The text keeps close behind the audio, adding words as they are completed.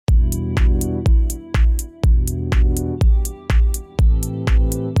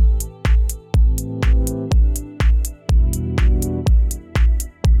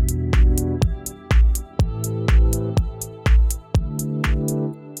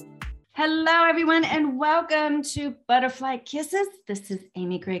Hello, everyone, and welcome to Butterfly Kisses. This is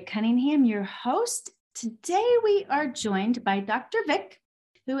Amy Gray Cunningham, your host. Today, we are joined by Dr. Vic,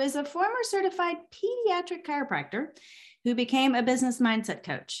 who is a former certified pediatric chiropractor who became a business mindset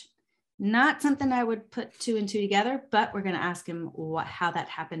coach. Not something I would put two and two together, but we're going to ask him how that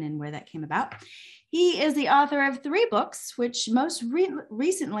happened and where that came about. He is the author of 3 books, which most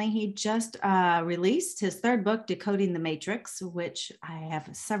recently he just released his 3rd book, Decoding the Matrix, which I have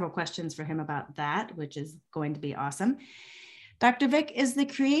several questions for him about that, which is going to be awesome. Dr. Vic is the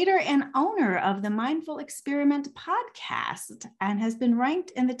creator and owner of the Mindful Experiment podcast and has been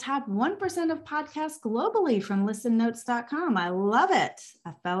ranked in the top 1% of podcasts globally from listennotes.com. I love it.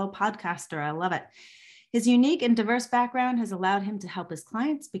 A fellow podcaster. I love it. His unique and diverse background has allowed him to help his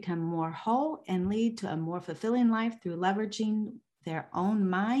clients become more whole and lead to a more fulfilling life through leveraging their own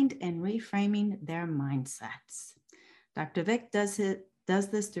mind and reframing their mindsets. Dr. Vic does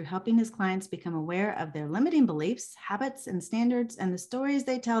this through helping his clients become aware of their limiting beliefs, habits, and standards, and the stories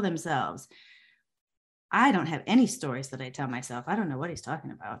they tell themselves. I don't have any stories that I tell myself. I don't know what he's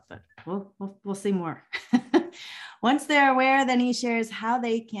talking about, but we'll see more. Once they're aware, then he shares how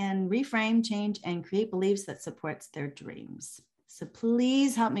they can reframe, change, and create beliefs that supports their dreams. So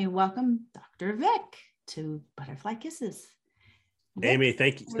please help me welcome Dr. Vic to Butterfly Kisses. Vic, Amy,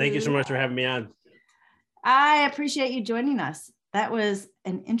 thank you so much for having me on. I appreciate you joining us. That was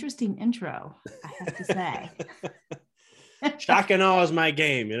an interesting intro, I have to say. Shock and awe is my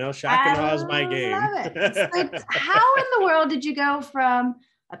game, shock and awe is my game. I love it. So how in the world did you go from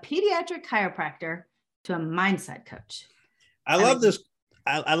a pediatric chiropractor to a mindset coach? I love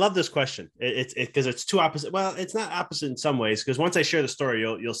this question. It's because it's too opposite. Well, it's not opposite in some ways, because once I share the story,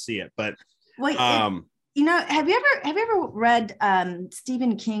 you'll see it. But wait, have you ever read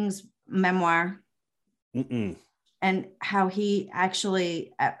Stephen King's memoir? Mm-mm. And how he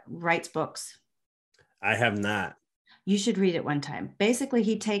actually writes books? I have not. You should read it one time. Basically,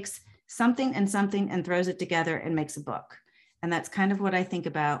 he takes something and throws it together and makes a book. And that's kind of what I think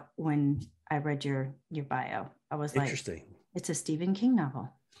about when I read your bio. I was like, interesting. It's a Stephen King novel.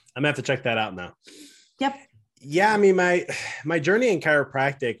 I'm gonna have to check that out now. Yep. Yeah, I mean, my journey in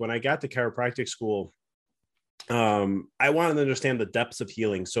chiropractic, when I got to chiropractic school, I wanted to understand the depths of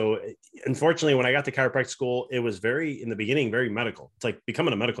healing. So unfortunately, when I got to chiropractic school, it was in the beginning, very medical. It's like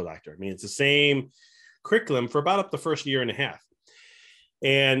becoming a medical doctor. I mean, it's the same curriculum for about up the first year and a half.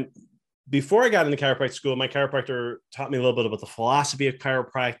 And before I got into chiropractic school, my chiropractor taught me a little bit about the philosophy of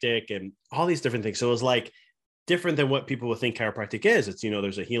chiropractic and all these different things. So it was like different than what people would think chiropractic is. It's,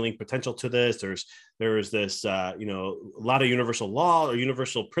 there's a healing potential to this. There's this, a lot of universal law or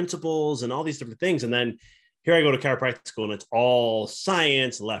universal principles and all these different things. And then here I go to chiropractic school and it's all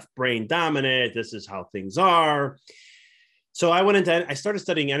science, left brain dominant. This is how things are. So I started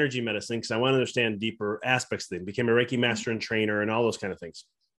studying energy medicine because I want to understand deeper aspects of things, became a Reiki master and trainer and all those kind of things.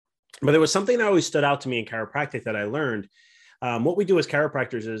 But there was something that always stood out to me in chiropractic that I learned. What we do as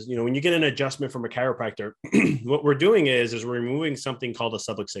chiropractors is, when you get an adjustment from a chiropractor, what we're doing is we're removing something called a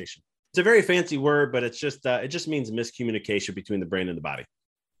subluxation. It's a very fancy word, but it just means miscommunication between the brain and the body.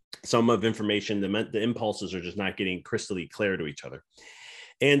 Some of information, the impulses are just not getting crystally clear to each other.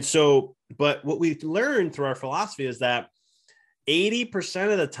 And so, but what we've learned through our philosophy is that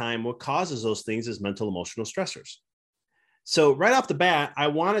 80% of the time, what causes those things is mental, emotional stressors. So right off the bat, I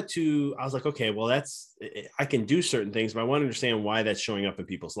was like, okay, well, I can do certain things, but I want to understand why that's showing up in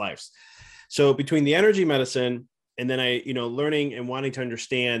people's lives. So between the energy medicine and then learning and wanting to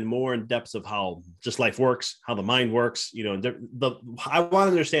understand more in depth of how just life works, how the mind works, I want to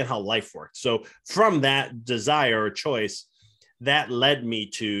understand how life works. So from that desire or choice, that led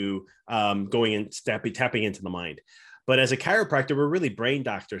me to going and tapping into the mind. But as a chiropractor, we're really brain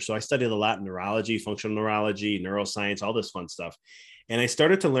doctors. So I studied a lot in neurology, functional neurology, neuroscience, all this fun stuff. And I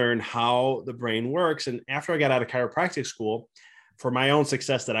started to learn how the brain works. And after I got out of chiropractic school, for my own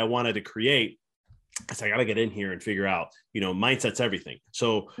success that I wanted to create, I said, I got to get in here and figure out, mindset's everything.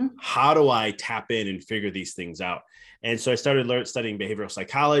 So how do I tap in and figure these things out? And so I started studying behavioral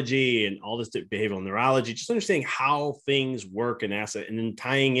psychology and all this behavioral neurology, just understanding how things work and then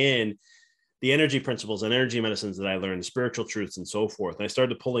tying in the energy principles and energy medicines that I learned, spiritual truths and so forth. And I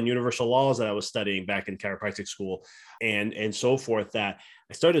started to pull in universal laws that I was studying back in chiropractic school and so forth, that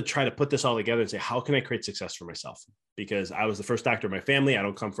I started to try to put this all together and say, how can I create success for myself? Because I was the first doctor in my family. I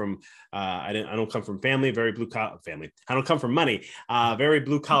don't come from, I don't come from family, very blue collar family. I don't come from money, very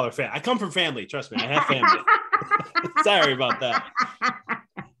blue collar family. I come from family. Trust me, I have family. Sorry about that.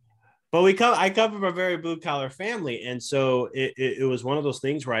 But I come from a very blue collar family. And so it was one of those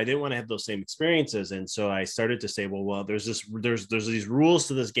things where I didn't want to have those same experiences. And so I started to say, well, there's these rules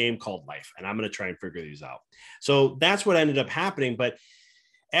to this game called life, and I'm going to try and figure these out. So that's what ended up happening. But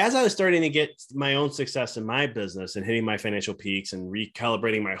as I was starting to get my own success in my business and hitting my financial peaks and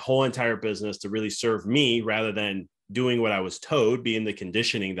recalibrating my whole entire business to really serve me rather than doing what I was told, being the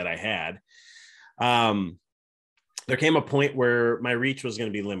conditioning that I had, there came a point where my reach was going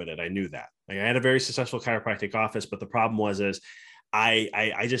to be limited. I knew that. Like, I had a very successful chiropractic office, but the problem was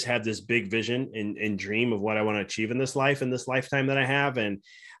I just had this big vision and dream of what I want to achieve in this life, in this lifetime that I have. And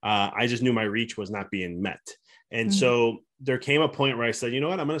I just knew my reach was not being met. And so there came a point where I said, you know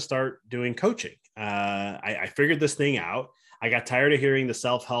what, I'm going to start doing coaching. I figured this thing out. I got tired of hearing the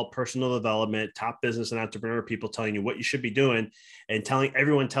self-help, personal development, top business and entrepreneur people telling you what you should be doing and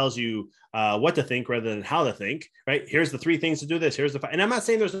everyone tells you what to think rather than how to think, right? Here's the 3 things to do this. And I'm not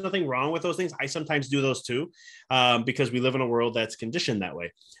saying there's nothing wrong with those things. I sometimes do those too, because we live in a world that's conditioned that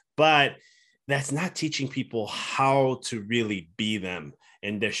way, but that's not teaching people how to really be them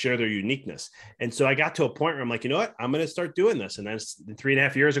and to share their uniqueness. And so I got to a point where I'm like, you know what, I'm going to start doing this. And then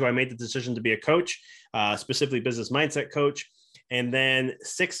 3.5 years ago, I made the decision to be a coach, specifically business mindset coach. And then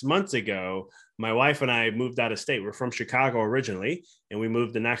 6 months ago, my wife and I moved out of state. We're from Chicago originally, and we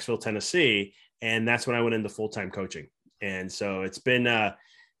moved to Knoxville, Tennessee. And that's when I went into full-time coaching. And so it's been,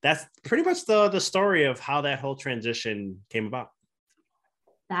 that's pretty much the story of how that whole transition came about.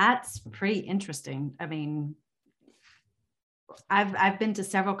 That's pretty interesting. I mean, I've been to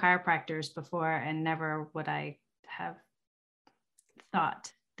several chiropractors before, and never would I have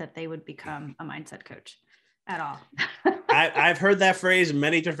thought that they would become a mindset coach at all. I've heard that phrase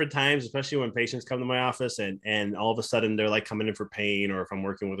many different times, especially when patients come to my office and all of a sudden they're like coming in for pain, or if I'm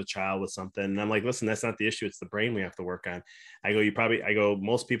working with a child with something, and I'm like, listen, that's not the issue. It's the brain we have to work on. I go,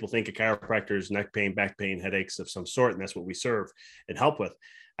 most people think a chiropractor is neck pain, back pain, headaches of some sort, and that's what we serve and help with.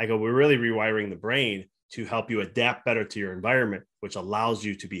 I go, we're really rewiring the brain to help you adapt better to your environment, which allows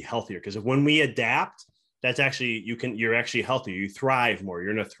you to be healthier. Because when we adapt, that's actually, you're actually healthier. You thrive more.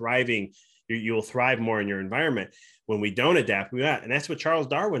 You're in a thriving, you'll thrive more in your environment. When we don't adapt, we not. And that's what Charles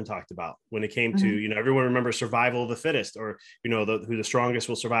Darwin talked about when it came to, everyone remembers survival of the fittest, or, who the strongest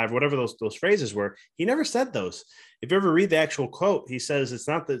will survive, whatever those phrases were. He never said those. If you ever read the actual quote, he says, it's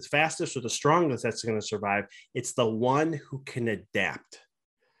not the fastest or the strongest that's going to survive. It's the one who can adapt.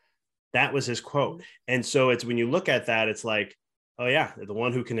 That was his quote. And so it's, when you look at that, it's like, oh yeah, the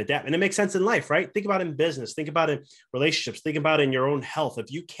one who can adapt. And it makes sense in life, right? Think about in business, think about in relationships, think about in your own health.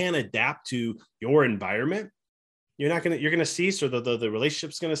 If you can't adapt to your environment, you're going to cease, or the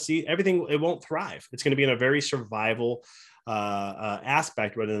relationship's going to see everything. It won't thrive. It's going to be in a very survival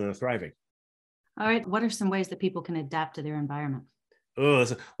aspect rather than a thriving. All right. What are some ways that people can adapt to their environment? Oh,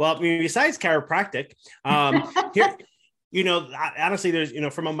 well, I mean, besides chiropractic, here, honestly, there's,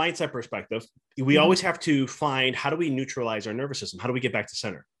 from a mindset perspective, we always have to find, how do we neutralize our nervous system? How do we get back to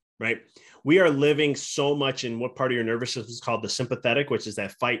center, right? We are living so much in what part of your nervous system is called the sympathetic, which is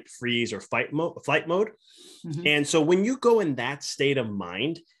that fight, freeze, or flight mode. And so when you go in that state of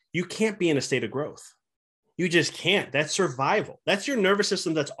mind, you can't be in a state of growth. You just can't. That's survival. That's your nervous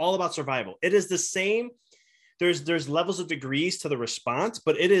system. That's all about survival. It is the same. There's levels of degrees to the response,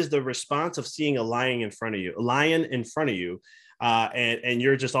 but it is the response of seeing a lion in front of you, and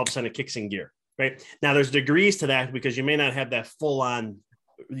you're just all of a sudden it kicks in gear, right? Now there's degrees to that, because you may not have that full on,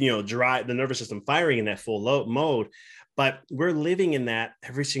 drive, the nervous system firing in that full mode, but we're living in that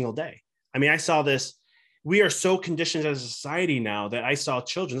every single day. I mean, I saw this. We are so conditioned as a society now that I saw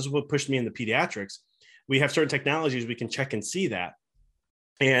children. This is what pushed me into pediatrics. We have certain technologies we can check and see that.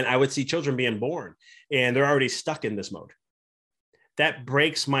 And I would see children being born and they're already stuck in this mode. That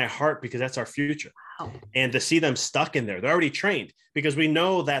breaks my heart, because that's our future. Wow. And to see them stuck in there, they're already trained, because we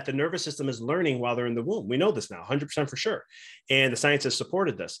know that the nervous system is learning while they're in the womb. We know this now 100% for sure. And the science has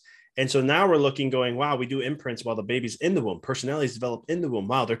supported this. And so now we're looking, going, wow, we do imprints while the baby's in the womb. Personalities develop in the womb.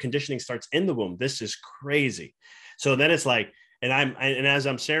 Wow, their conditioning starts in the womb. This is crazy. So then it's like, and as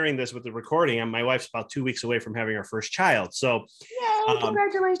I'm sharing this with the recording, my wife's about 2 weeks away from having our first child. So yay,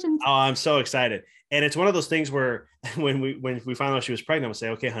 congratulations. Oh, I'm so excited. And it's one of those things where when we found out she was pregnant, I would say,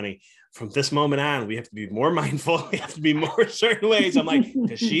 okay, honey, from this moment on, we have to be more mindful. We have to be more certain ways. I'm like,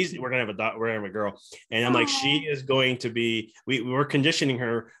 because we're going to have a girl. And I'm like, she is going to be, we're conditioning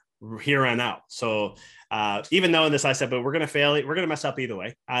her here on out. So even though in this, I said, but we're going to fail it. We're going to mess up either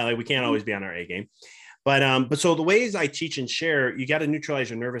way. We can't always be on our A game. But so the ways I teach and share, you got to neutralize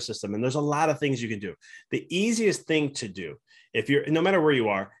your nervous system. And there's a lot of things you can do. The easiest thing to do, if you're, no matter where you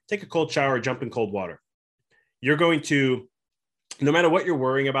are, take a cold shower, jump in cold water. You're going to no matter what you're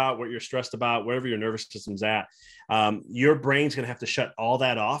worrying about, what you're stressed about, wherever your nervous system's at, your brain's going to have to shut all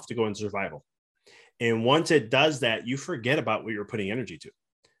that off to go into survival. And once it does that, you forget about what you're putting energy to.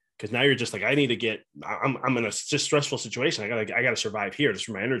 Because now you're just like, I'm in a just stressful situation. I gotta survive here. That's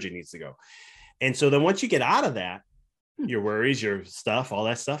where my energy needs to go. And so then once you get out of that, your worries, your stuff, all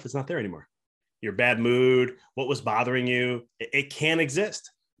that stuff is not there anymore. Your bad mood, what was bothering you, it can't exist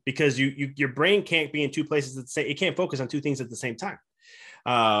because your brain can't be in two places at the same. It can't focus on two things at the same time,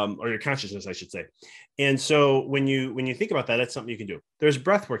 or your consciousness, I should say. And so when you think about that, that's something you can do. There's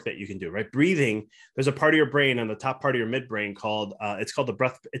breath work that you can do, right? Breathing. There's a part of your brain on the top part of your midbrain called it's called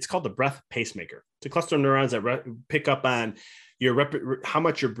the breath pacemaker. It's a cluster of neurons that pick up on how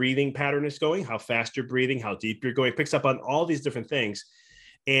much your breathing pattern is going, how fast you're breathing, how deep you're going. It picks up on all these different things,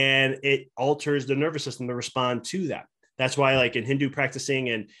 and it alters the nervous system to respond to that. That's why, like in Hindu practicing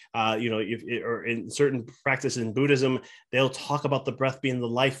and, or in certain practices in Buddhism, they'll talk about the breath being the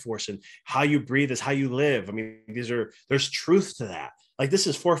life force and how you breathe is how you live. I mean, there's truth to that. Like this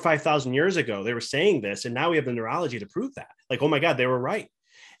is 4,000 or 5,000 years ago, they were saying this, and now we have the neurology to prove that. Like, oh my God, they were right.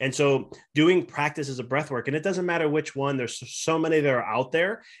 And so doing practices of breath work, and it doesn't matter which one, there's so many that are out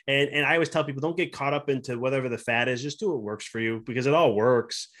there. And I always tell people, don't get caught up into whatever the fad is, just do what works for you because it all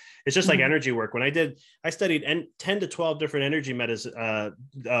works. It's just like energy work. When I studied 10 to 12 different energy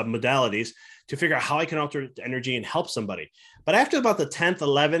modalities to figure out how I can alter energy and help somebody. But after about the 10th,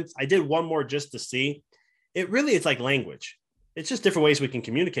 11th, I did one more just to see. It's like language. It's just different ways we can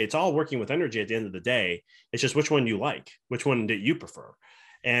communicate. It's all working with energy at the end of the day. It's just which one you like, which one that you prefer.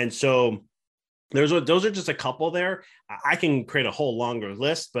 And so those are just a couple there. I can create a whole longer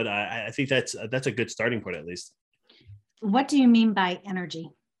list, but I think that's a good starting point, at least. What do you mean by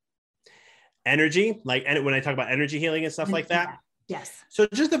energy? Energy, like when I talk about energy healing and stuff like that. Yeah. Yes. So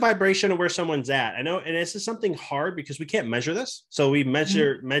just the vibration of where someone's at. I know, and this is something hard because we can't measure this. So we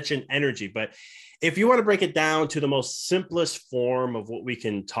mention energy, but if you want to break it down to the most simplest form of what we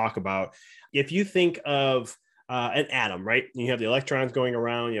can talk about, if you think of an atom, right? You have the electrons going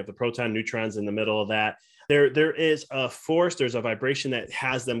around, you have the proton, neutrons in the middle of that. There is a force, there's a vibration that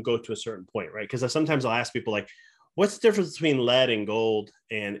has them go to a certain point, right? Because sometimes I'll ask people like, what's the difference between lead and gold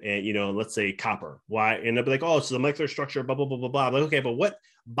and let's say copper? Why? And they'll be like, oh, it's the molecular structure, blah, blah, blah, blah, blah. I'm like, okay, but what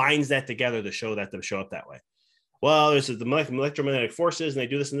binds that together to show up that way? Well, there's the electromagnetic forces and they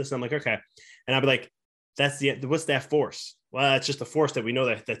do this and this. And I'm like, okay. And I'll be like, what's that force? Well, it's just a force that we know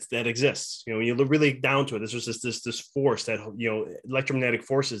that exists. When you look really down to it, there's just this force that, electromagnetic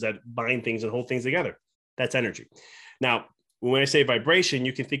forces that bind things and hold things together. That's energy. Now, when I say vibration,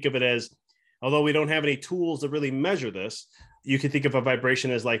 you can think of it as, although we don't have any tools to really measure this, you can think of a vibration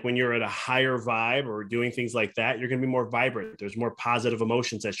as like when you're at a higher vibe or doing things like that, you're going to be more vibrant. There's more positive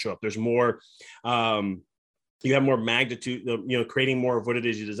emotions that show up. There's more, you have more magnitude, creating more of what it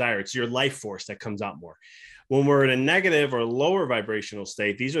is you desire. It's your life force that comes out more. When we're in a negative or lower vibrational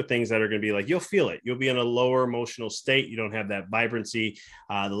state, these are things that are going to be like, you'll feel it. You'll be in a lower emotional state. You don't have that vibrancy,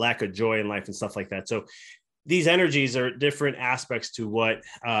 the lack of joy in life and stuff like that. So these energies are different aspects to what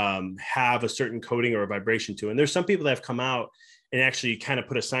have a certain coding or a vibration to. And there's some people that have come out and actually kind of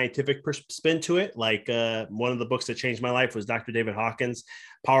put a scientific spin to it. Like one of the books that changed my life was Dr. David Hawkins'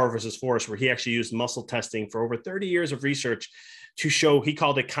 Power versus Force, where he actually used muscle testing for over 30 years of research to show, he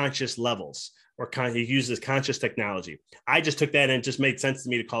called it conscious levels, or he uses conscious technology. I just took that and it just made sense to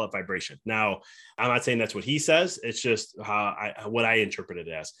me to call it vibration. Now, I'm not saying that's what he says. It's just what I interpret it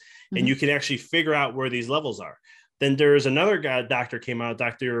as. Mm-hmm. And you can actually figure out where these levels are. Then there's another doctor came out,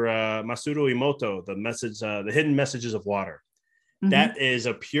 Dr. Masaru Emoto, the hidden messages of water. Mm-hmm. That is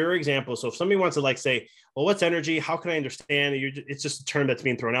a pure example. So if somebody wants to say, well, what's energy? How can I understand? It's just a term that's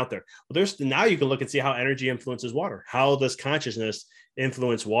being thrown out there. Well, now you can look and see how energy influences water. How does consciousness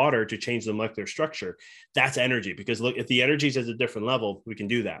influence water to change the molecular structure? That's energy, because look, if the energy is at a different level, we can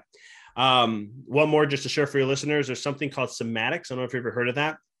do that. One more just to share for your listeners, there's something called somatics. I don't know if you've ever heard of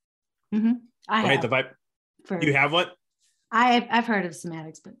that. Mm-hmm. I have. You have what? I've heard of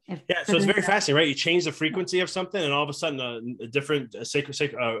somatics, but so it's very fascinating, right? You change the frequency of something, and all of a sudden, a different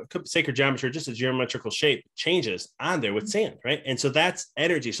sacred geometry, just a geometrical shape, changes on there with sand, right? And so that's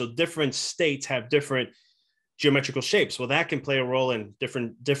energy. So different states have different geometrical shapes. Well, that can play a role in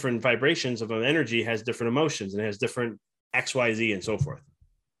different vibrations of an energy, has different emotions, and has different X, Y, Z, and so forth.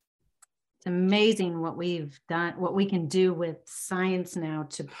 It's amazing what we've done, what we can do with science now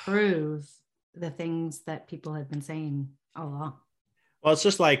to prove the things that people have been saying all along. Well, it's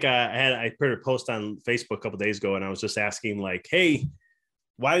just like I put a post on Facebook a couple of days ago, and I was just asking like, hey,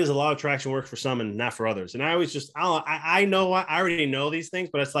 why does the law of attraction work for some and not for others? And I always just, I already know these things,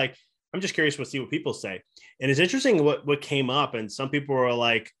 but it's like, I'm just curious to see what people say. And it's interesting what came up. And some people were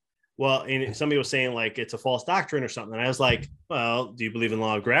like, well, and somebody was saying like it's a false doctrine or something. And I was like, well, do you believe in the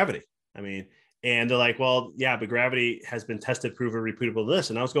law of gravity? I mean, and they're like, well, yeah, but gravity has been tested, proven, repeatable this.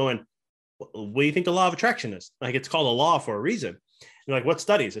 And I was going, what do you think the law of attraction is? Like, it's called a law for a reason. You're like, what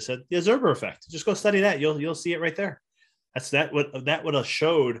studies? I said, the Zerber effect. Just go study that. You'll see it right there. That would have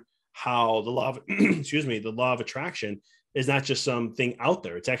showed how the law of, the law of attraction is not just something out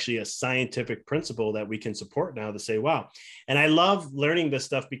there. It's actually a scientific principle that we can support now to say, wow. And I love learning this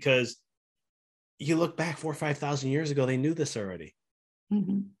stuff because you look back 4,000 or 5,000 years ago, they knew this already.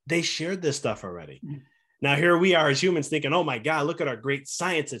 Mm-hmm. They shared this stuff already. Mm-hmm. Now here we are as humans thinking, oh my God, look at our great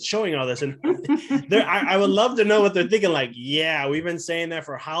science. It's showing all this. And I would love to know what they're thinking. Like, yeah, we've been saying that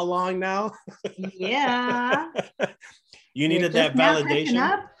for how long now? Yeah. You needed that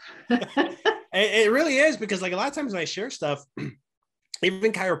validation. It really is, because like a lot of times when I share stuff,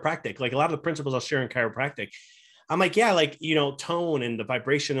 even chiropractic, like a lot of the principles I'll share in chiropractic, I'm like, yeah, like, tone and the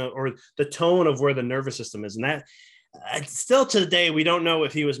vibration or the tone of where the nervous system is. And that still to the day, we don't know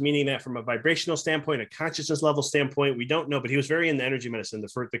if he was meaning that from a vibrational standpoint, a consciousness level standpoint. We don't know, but he was very into energy medicine,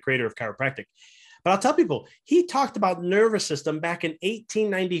 the creator of chiropractic. But I'll tell people, he talked about nervous system back in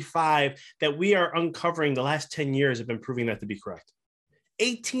 1895 that we are uncovering the last 10 years have been proving that to be correct.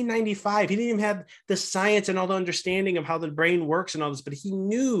 1895. He didn't even have the science and all the understanding of how the brain works and all this, but he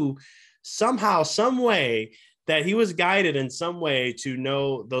knew somehow, some way that he was guided in some way to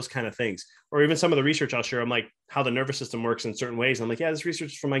know those kind of things. Or even some of the research I'll share, I'm like, how the nervous system works in certain ways. I'm like, yeah, this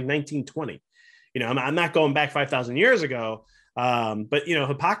research is from like 1920. I'm not going back 5,000 years ago. But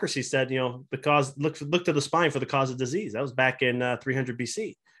Hippocrates said, the cause, look to the spine for the cause of disease. That was back in 300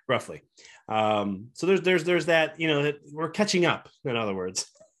 BC, roughly. So there's that, that we're catching up, in other words.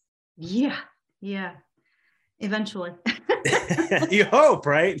 Yeah. Eventually. You hope,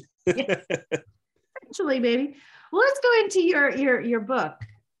 right? Yeah. Eventually, baby. Well, let's go into your book,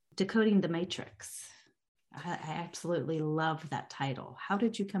 Decoding the Matrix. I absolutely love that title. How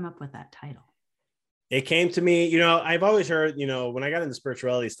did you come up with that title? It came to me, I've always heard, when I got into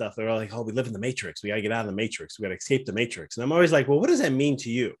spirituality stuff, they're all like, oh, we live in the matrix. We got to get out of the matrix. We got to escape the matrix. And I'm always like, well, what does that mean to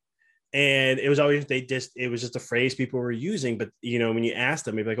you? And it was always, it was just a phrase people were using. But, when you asked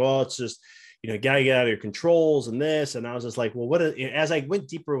them, they'd be like, oh, it's just, got to get out of your controls and this. And I was just like, well, as I went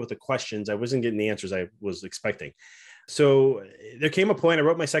deeper with the questions, I wasn't getting the answers I was expecting. So there came a point, I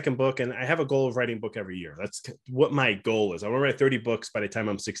wrote my second book, and I have a goal of writing a book every year. That's what my goal is. I want to write 30 books by the time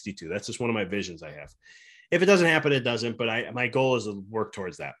I'm 62. That's just one of my visions I have. If it doesn't happen, it doesn't, but my goal is to work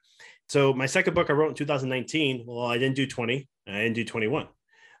towards that. So my second book I wrote in 2019. Well, I didn't do 20. I didn't do 21.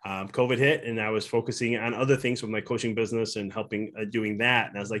 COVID hit, and I was focusing on other things with my coaching business and helping doing that.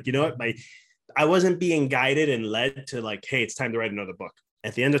 And I was like, you know what? I wasn't being guided and led to like, hey, it's time to write another book.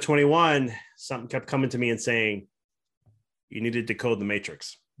 At the end of 21, something kept coming to me and saying, you need to decode the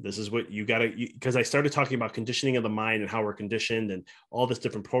matrix. This is what you got to, because I started talking about conditioning of the mind and how we're conditioned and all this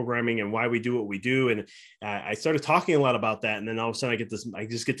different programming and why we do what we do. And I started talking a lot about that. And then all of a sudden I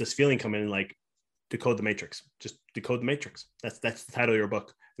just get this feeling coming in like, decode the matrix, just decode the matrix. That's the title of your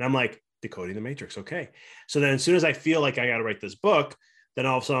book. And I'm like, decoding the matrix. Okay. So then as soon as I feel like I got to write this book, then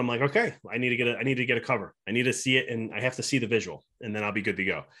all of a sudden I'm like, okay, I need to get a cover. I need to see it. And I have to see the visual, and then I'll be good to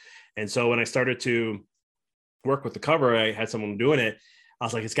go. And so when I started to work with the cover, I had someone doing it. I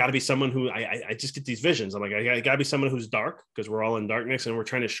was like, it's got to be someone who I just get these visions. I'm like, I got to be someone who's dark, because we're all in darkness and we're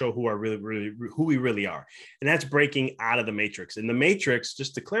trying to show who we really are. And that's breaking out of the matrix. And the matrix,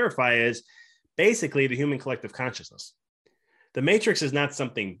 just to clarify, is basically the human collective consciousness. The matrix is not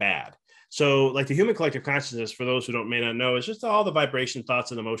something bad. So like the human collective consciousness, for those who may not know, is just all the vibration,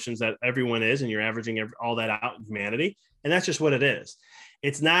 thoughts, and emotions that everyone is, and you're averaging all that out in humanity. And that's just what it is.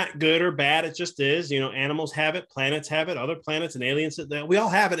 It's not good or bad. It just is. Animals have it, planets have it, other planets and aliens, we all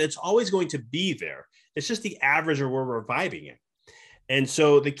have it. It's always going to be there. It's just the average or where we're vibing in. And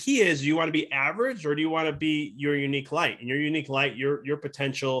so the key is, do you want to be average, or do you want to be your unique light? And your unique light, your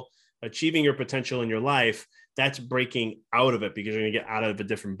potential, achieving your potential in your life, that's breaking out of it, because you're going to get out of a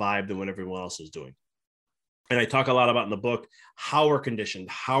different vibe than what everyone else is doing. And I talk a lot about in the book how we're conditioned,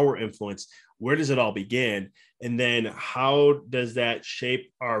 how we're influenced, where does it all begin? And then how does that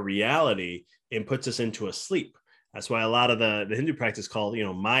shape our reality and puts us into a sleep? That's why a lot of the Hindu practice called,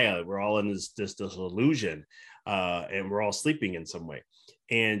 Maya, we're all in this illusion, and we're all sleeping in some way.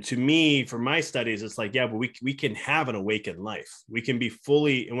 And to me, for my studies, it's like, yeah, but we can have an awakened life. We can be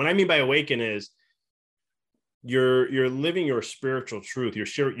fully, and what I mean by awaken is you're living your spiritual truth.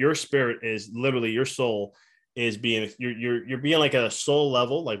 Your spirit is literally, your soul is being, you're being like at a soul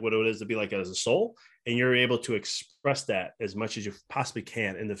level, like what it is to be like as a soul. and you're able to express that as much as you possibly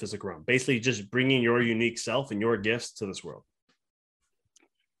can in the physical realm. Basically, just bringing your unique self and your gifts to this world.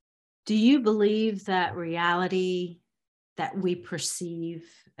 Do you believe that reality that we perceive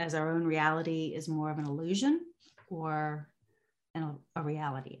as our own reality is more of an illusion or a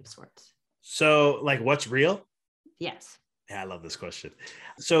reality of sorts? So, like, what's real? Yes. Yeah, I love this question.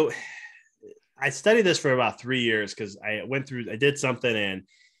 So I studied this for about 3 years because I did something, and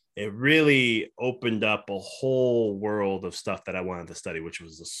it really opened up a whole world of stuff that I wanted to study, which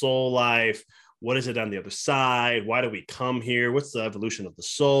was the soul life. What is it on the other side? Why do we come here? What's the evolution of the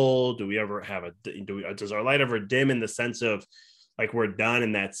soul? Do we ever have does our light ever dim in the sense of like we're done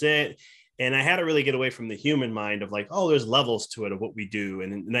and that's it? And I had to really get away from the human mind of like, oh, there's levels to it of what we do.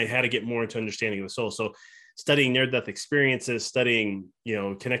 And I had to get more into understanding of the soul. So studying near-death experiences, studying,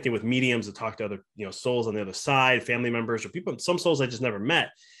 connecting with mediums to talk to other, souls on the other side, family members or people, some souls I just never met,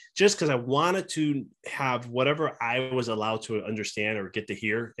 just because I wanted to have whatever I was allowed to understand or get to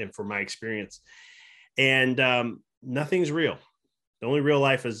hear and for my experience. And nothing's real. The only real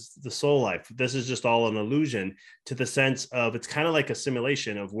life is the soul life. This is just all an illusion, to the sense of it's kind of like a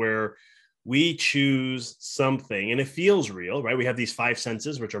simulation of where we choose something and it feels real, right? We have these 5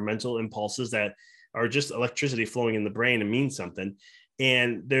 senses, which are mental impulses that are just electricity flowing in the brain and mean something.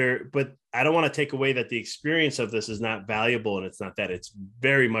 But I don't want to take away that the experience of this is not valuable, and it's not that. It's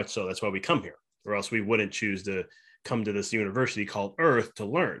very much so. That's why we come here, or else we wouldn't choose to come to this university called Earth to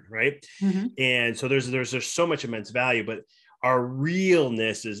learn, right? Mm-hmm. And so there's so much immense value, but our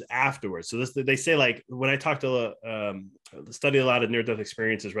realness is afterwards. So they say, like, when I talk to study a lot of near-death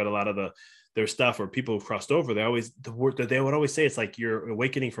experiences, read a lot of their stuff, or people who crossed over, they would always say it's like you're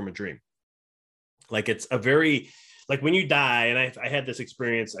awakening from a dream. Like it's a very, like when you die, and I had this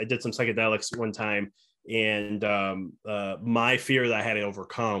experience, I did some psychedelics one time, and my fear that I had to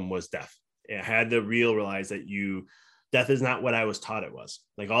overcome was death. I had to realize that death is not what I was taught it was.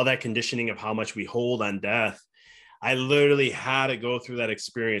 Like all that conditioning of how much we hold on death, I literally had to go through that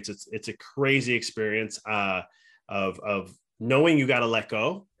experience. It's a crazy experience of knowing you got to let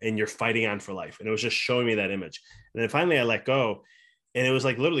go and you're fighting on for life. And it was just showing me that image. And then finally I let go, and it was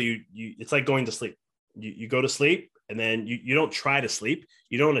like literally it's like going to sleep. You go to sleep, and then you don't try to sleep.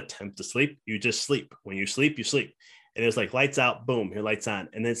 You don't attempt to sleep. You just sleep. When you sleep, you sleep. And it's like lights out, boom, your lights on.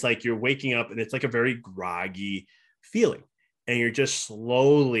 And it's like you're waking up, and it's like a very groggy feeling. And you're just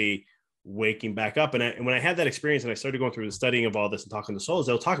slowly waking back up. And when I had that experience and I started going through the studying of all this and talking to souls,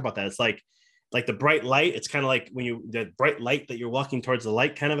 they'll talk about that. It's like the bright light. It's kind of like when that bright light that you're walking towards the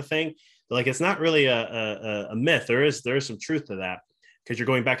light kind of a thing. Like it's not really a myth. There is some truth to that, because you're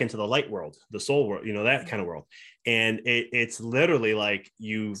going back into the light world, the soul world, that kind of world. And it's literally like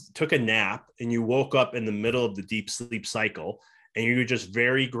you took a nap and you woke up in the middle of the deep sleep cycle, and you're just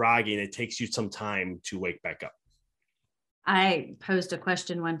very groggy, and it takes you some time to wake back up. I posed a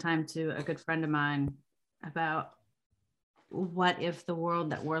question one time to a good friend of mine about what if the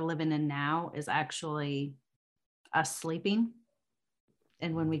world that we're living in now is actually us sleeping.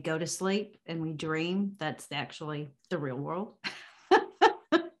 And when we go to sleep and we dream, that's actually the real world.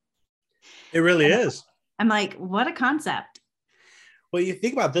 It really is. I'm like, what a concept. Well, you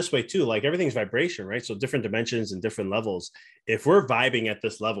think about it this way too, like everything's vibration, right? So different dimensions and different levels. If we're vibing at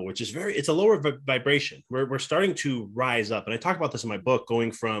this level, which is it's a lower vibration, we're starting to rise up. And I talk about this in my book,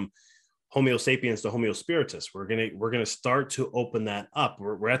 going from Homo sapiens to Homo spiritus. We're gonna start to open that up.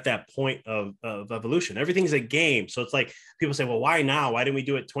 We're at that point of evolution. Everything's a game. So it's like people say, well, why now? Why didn't we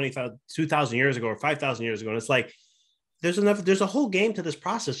do it 2,000 years ago or 5,000 years ago? And it's like, there's a whole game to this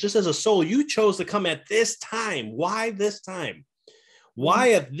process. Just as a soul, you chose to come at this time. Why this time?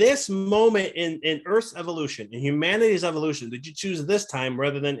 Why at this moment in Earth's evolution, in humanity's evolution, did you choose this time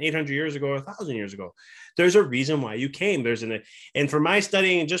rather than 800 years ago or 1,000 years ago? There's a reason why you came. And for my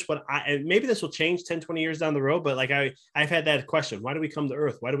studying, just and maybe this will change 10, 20 years down the road, but like I've had that question. Why do we come to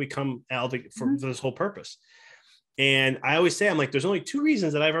Earth? Why do we come for this whole purpose? And I always say, I'm like, there's only 2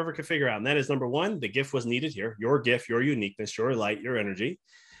 reasons that I've ever could figure out. And that is, number 1, the gift was needed here, your gift, your uniqueness, your light, your energy.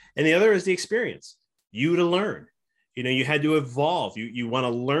 And the other is the experience, you to learn. You had to evolve. You want to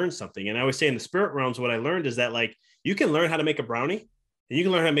learn something. And I always say in the spirit realms, what I learned is that like you can learn how to make a brownie, and you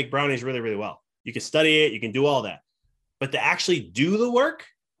can learn how to make brownies really, really well. You can study it, you can do all that. But to actually do the work,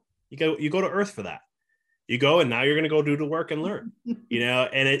 you go to Earth for that. You go, and now you're going to go do the work and learn, and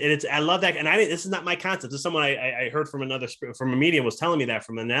it's, I love that. And this is not my concept. This is someone I heard from from a medium was telling me that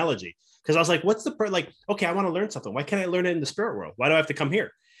from an analogy. Cause I was like, what's okay, I want to learn something. Why can't I learn it in the spirit world? Why do I have to come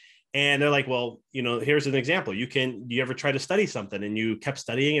here? And they're like, well, here's an example. You ever try to study something and you kept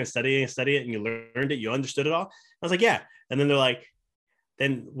studying and studying and studying it, and you learned it, you understood it all? I was like, yeah. And then they're like,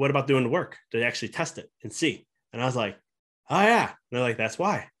 then what about doing the work to actually test it and see? And I was like, oh yeah. And they're like, that's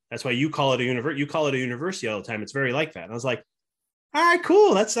why you call it a university. You call it a university all the time. It's very like that. And I was like, all right,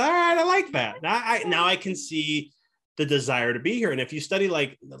 cool. That's all right. I like that. Now I can see the desire to be here. And if you study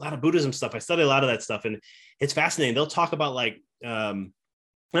like a lot of Buddhism stuff, I study a lot of that stuff, and it's fascinating. They'll talk about like, I don't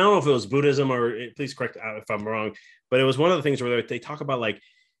know if it was Buddhism or please correct if I'm wrong, but it was one of the things where they talk about like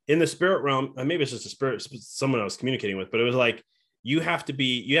in the spirit realm, maybe it's just a spirit, someone I was communicating with, but it was like, you have to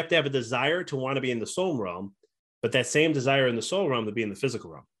have a desire to want to be in the soul realm, but that same desire in the soul realm to be in the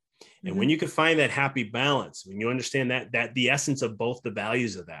physical realm. And when you can find that happy balance, when you understand that the essence of both the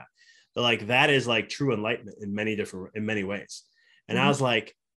values of that, like that is like true enlightenment in many ways. And I was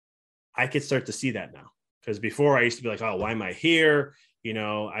like, I could start to see that now. Because before I used to be like, oh, why am I here? You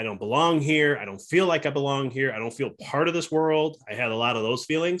know, I don't belong here. I don't feel like I belong here. I don't feel part of this world. I had a lot of those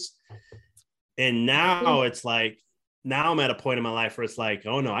feelings. And now it's like, now I'm at a point in my life where it's like,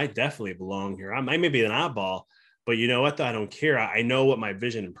 oh no, I definitely belong here. I may be an oddball, but you know what? I don't care. I know what my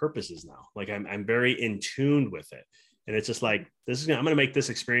vision and purpose is now. Like I'm very in tune with it. And it's just like, I'm going to make this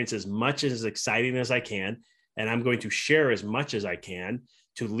experience as much as exciting as I can. And I'm going to share as much as I can,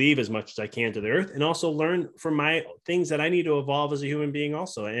 to leave as much as I can to the earth, and also learn from my things that I need to evolve as a human being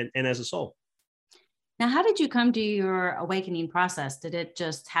also, and as a soul. Now, how did you come to your awakening process? Did it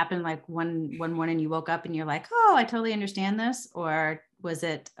just happen like one morning you woke up and you're like, oh, I totally understand this? Or was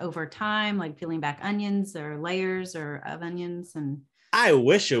it over time, like peeling back onions or layers of onions? And I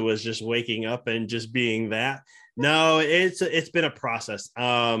wish it was just waking up and just being that. No, it's been a process.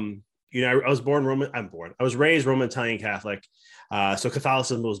 You know, I was raised Roman Italian Catholic. So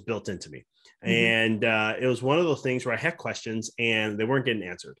Catholicism was built into me. And it was one of those things where I had questions and they weren't getting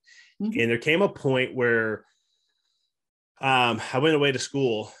answered. And there came a point where I went away to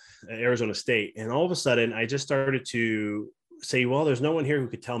school at Arizona State. And all of a sudden, I just started to say, well, there's no one here who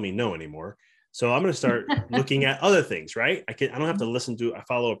could tell me no anymore. So I'm going to start looking at other things, right? I don't have to I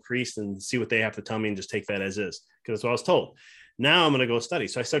follow a priest and see what they have to tell me and just take that as is, because that's what I was told. Now I'm going to go study.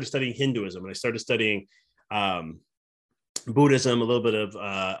 So I started studying Hinduism, and I started studying Buddhism, a little bit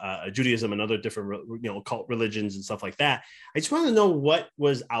of Judaism, and other different, cult religions and stuff like that. I just wanted to know what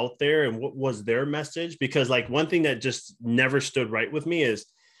was out there and what was their message, because like one thing that just never stood right with me is,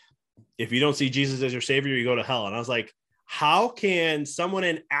 if you don't see Jesus as your savior, you go to hell. And I was like, how can someone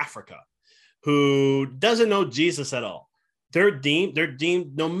in Africa who doesn't know Jesus at all, they're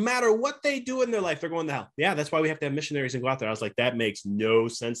deemed no matter what they do in their life, they're going to hell? Yeah, that's why we have to have missionaries and go out there. I was like, that makes no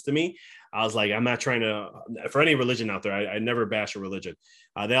sense to me. I was like, I'm not trying to, for any religion out there, I never bash a religion.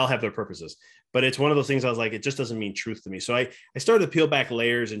 They all have their purposes, but it's one of those things I was like, it just doesn't mean truth to me. So I started to peel back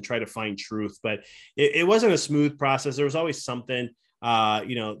layers and try to find truth, but it wasn't a smooth process. There was always something,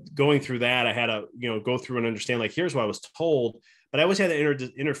 going through that. I had to, go through and understand, like, here's what I was told, but I always had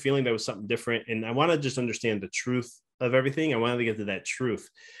the inner feeling that was something different. And I wanted to just understand the truth of everything. I wanted to get to that truth,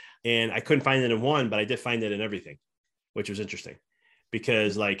 and I couldn't find it in one, but I did find it in everything, which was interesting,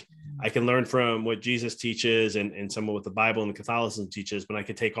 because like I can learn from what Jesus teaches and some of what the Bible and Catholicism teaches, but I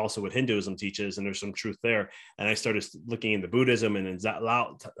could take also what Hinduism teaches, and there's some truth there. And I started looking into Buddhism and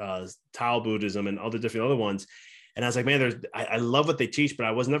Tao Buddhism and all the different other ones. And I was like, man, I love what they teach, but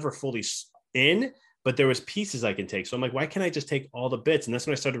I was never fully in, but there was pieces I can take. So I'm like, why can't I just take all the bits? And that's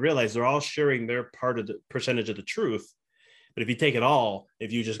when I started to realize they're all sharing their part of the percentage of the truth. But if you take it all,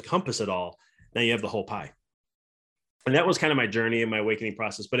 if you just encompass it all, now you have the whole pie. And that was kind of my journey and my awakening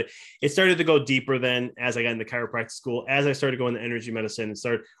process. But it started to go deeper then as I got into chiropractic school, as I started going to energy medicine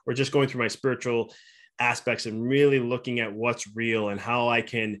or just going through my spiritual aspects and really looking at what's real and how I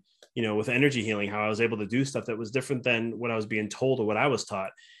can, with energy healing, how I was able to do stuff that was different than what I was being told or what I was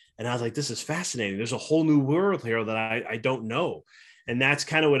taught. And I was like, this is fascinating. There's a whole new world here that I don't know. And that's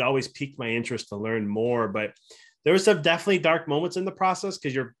kind of what always piqued my interest to learn more. But there was some definitely dark moments in the process,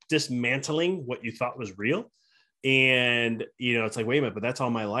 because you're dismantling what you thought was real. And, it's like, wait a minute, but that's all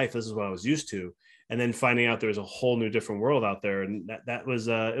my life. This is what I was used to. And then finding out there's a whole new different world out there. And that was,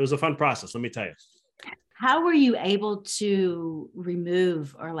 it was a fun process. Let me tell you. How were you able to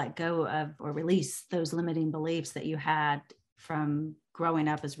remove or let go of or release those limiting beliefs that you had from growing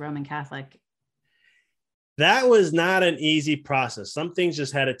up as Roman Catholic? That was not an easy process. Some things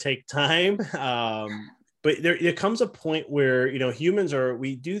just had to take time. But there comes a point where, humans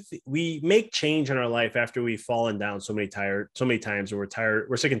we make change in our life after we've fallen down so many times, and we're tired.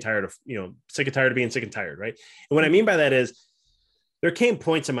 We're sick and tired of being sick and tired. Right. And what I mean by that is, there came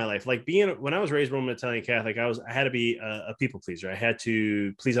points in my life, like when I was raised Roman Italian Catholic, I had to be a people pleaser. I had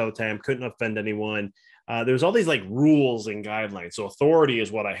to please all the time, couldn't offend anyone. There was all these like rules and guidelines. So authority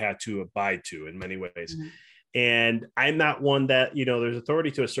is what I had to abide to in many ways. And I'm not one that, there's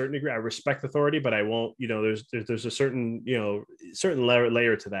authority to a certain degree. I respect authority, but I won't, there's a certain, certain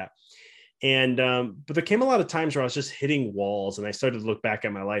layer to that. And, but there came a lot of times where I was just hitting walls, and I started to look back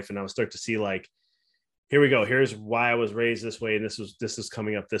at my life, and I would start to see like, here we go. Here's why I was raised this way. And this is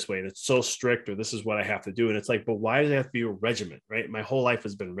coming up this way. And it's so strict, or this is what I have to do. And it's like, but why does it have to be a regiment? Right. My whole life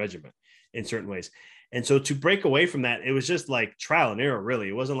has been regiment in certain ways. And so to break away from that, it was just like trial and error, really.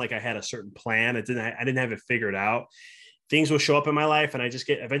 It wasn't like I had a certain plan. I didn't have it figured out. Things will show up in my life, and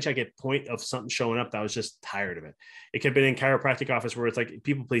eventually I get point of something showing up that I was just tired of it. It could have been in chiropractic office where it's like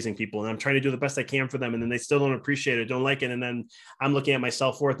people pleasing people, and I'm trying to do the best I can for them, and then they still don't appreciate it, don't like it. And then I'm looking at my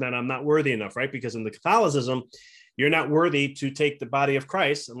self-worth, and I'm not worthy enough, right? Because in the Catholicism, you're not worthy to take the body of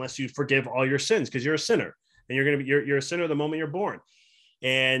Christ unless you forgive all your sins, because you're a sinner, and you're a sinner the moment you're born.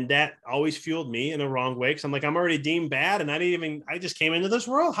 And that always fueled me in a wrong way, because I'm like, I'm already deemed bad, and I just came into this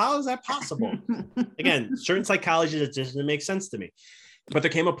world. How is that possible? Again, certain psychology that just doesn't make sense to me. But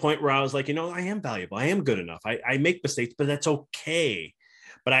there came a point where I was like, I am valuable. I am good enough. I make mistakes, but that's okay.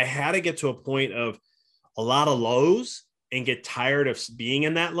 But I had to get to a point of a lot of lows and get tired of being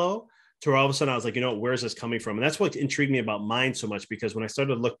in that low, to where all of a sudden I was like, where's this coming from? And that's what intrigued me about mind so much, because when I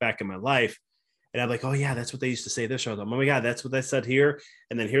started to look back at my life, and I'm like, oh yeah, that's what they used to say this. Or, oh my God, that's what they said here.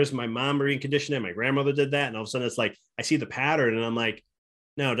 And then here's my mom marine conditioning. My grandmother did that. And all of a sudden it's like, I see the pattern, and I'm like,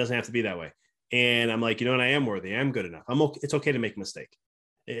 no, it doesn't have to be that way. And I'm like, I am worthy. I'm good enough. It's okay to make a mistake.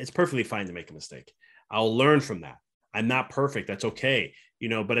 It's perfectly fine to make a mistake. I'll learn from that. I'm not perfect. That's okay.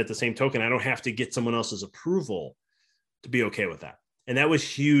 But at the same token, I don't have to get someone else's approval to be okay with that. And that was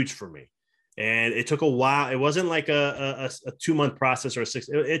huge for me. And it took a while. It wasn't like a 2-month process or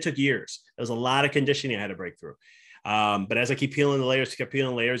it took years. There was a lot of conditioning I had to break through. But as I keep peeling the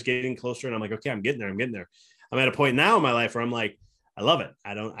layers, getting closer. And I'm like, okay, I'm getting there. I'm at a point now in my life where I'm like, I love it.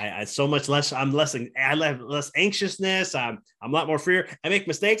 I so much less. I have less anxiousness. I'm a lot more freer. I make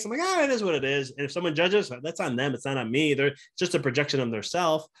mistakes. I'm like, it is what it is. And if someone judges, that's on them. It's not on me. They're just a projection of their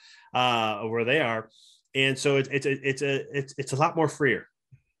self, of where they are. And so it's a lot more freer,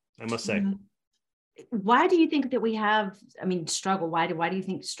 I must say. Why do you think that we have, struggle? Why do you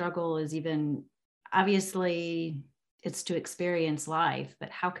think struggle is even, obviously it's to experience life, but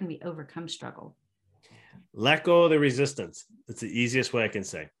how can we overcome struggle? Let go of the resistance. That's the easiest way I can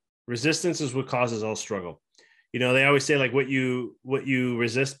say. Resistance is what causes all struggle. They always say like what you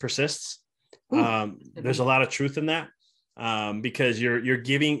resist persists. There's a lot of truth in that, because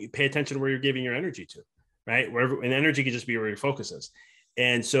pay attention to where you're giving your energy to, right? And energy can just be where your focus is.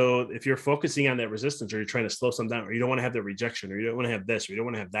 And so if you're focusing on that resistance, or you're trying to slow something down, or you don't want to have the rejection, or you don't want to have this, or you don't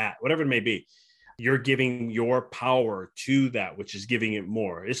want to have that, whatever it may be, you're giving your power to that, which is giving it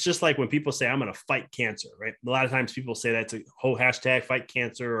more. It's just like when people say, I'm going to fight cancer, right? A lot of times people say that's a whole hashtag fight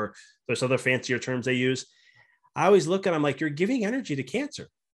cancer, or there's other fancier terms they use. I always look at them like, you're giving energy to cancer.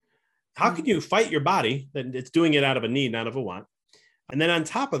 How can you fight your body? That it's doing it out of a need, not of a want. And then on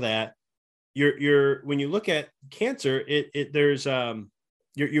top of that, when you look at cancer,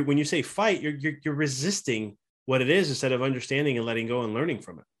 when you say fight, you're resisting what it is, instead of understanding and letting go and learning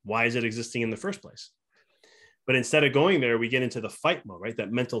from it. Why is it existing in the first place? But instead of going there, we get into the fight mode, right?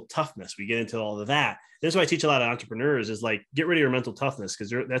 That mental toughness. We get into all of that. That's why I teach a lot of entrepreneurs is like, get rid of your mental toughness,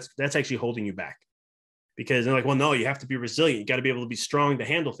 because that's actually holding you back. Because they're like, well, no, you have to be resilient. You got to be able to be strong to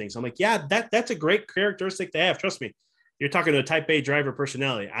handle things. I'm like, yeah, that's a great characteristic to have. Trust me. You're talking to a type A driver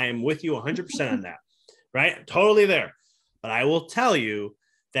personality. I am with you 100% on that, right? Totally there. But I will tell you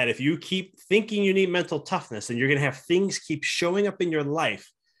that if you keep thinking you need mental toughness, and you're going to have things keep showing up in your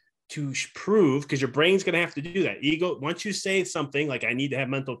life to prove, because your brain's going to have to do that. Ego, once you say something like, I need to have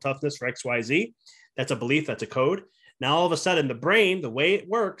mental toughness for X, Y, Z, that's a belief, that's a code. Now, all of a sudden, the brain, the way it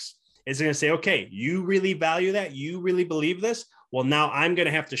works, is going to say, okay, you really value that? You really believe this? Well, now I'm going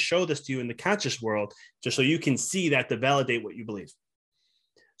to have to show this to you in the conscious world, just so you can see that, to validate what you believe.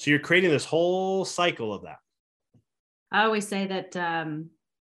 So you're creating this whole cycle of that. I always say that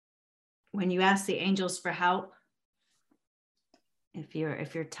when you ask the angels for help, if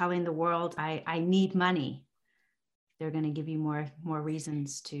you're telling the world, I need money, they're going to give you more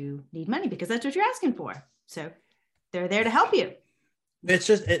reasons to need money, because that's what you're asking for. So they're there to help you. It's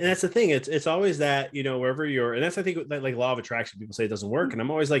just, and that's the thing. It's always that, wherever you're, and that's, I think, that like law of attraction, people say it doesn't work. And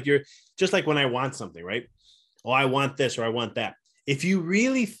I'm always like, you're just like when I want something, right? Oh, I want this, or I want that. If you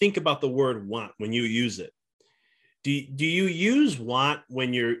really think about the word want, when you use it, do you use want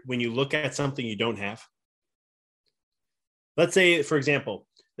when you look at something you don't have? Let's say, for example,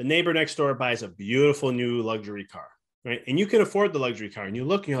 the neighbor next door buys a beautiful new luxury car, right? And you can afford the luxury car, and you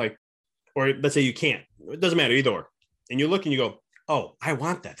look and you're like, or let's say you can't, it doesn't matter, either or. And you look and you go, oh, I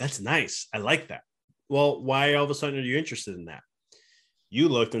want that. That's nice. I like that. Well, why all of a sudden are you interested in that? You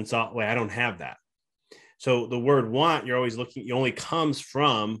looked and saw, wait, I don't have that. So the word want, you're always looking, it only comes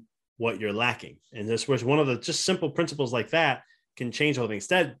from what you're lacking. And this was one of the just simple principles like that can change the whole thing.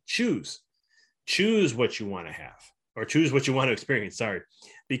 Instead, choose what you want to have, or choose what you want to experience. Sorry,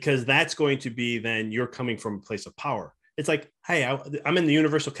 because that's going to be, then you're coming from a place of power. It's like, hey, I'm in the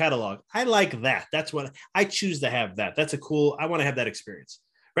universal catalog. I like that. That's what I choose to have. That's a cool, I want to have that experience,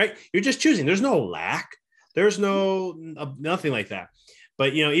 right? You're just choosing. There's no lack. There's nothing like that.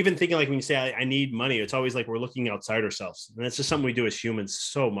 But, even thinking like when you say, I need money, it's always like we're looking outside ourselves. And it's just something we do as humans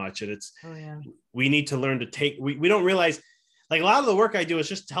so much. And we need to learn to take, we don't realize, like, a lot of the work I do is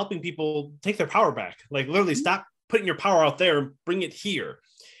just helping people take their power back. Like, literally stop putting your power out there and bring it here.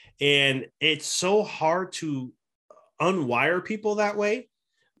 And it's so hard to unwire people that way.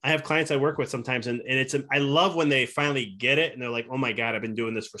 I have clients I work with sometimes, and I love when they finally get it and they're like, oh my God, I've been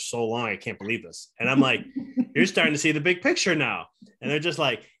doing this for so long. I can't believe this. And I'm like, you're starting to see the big picture now. And they're just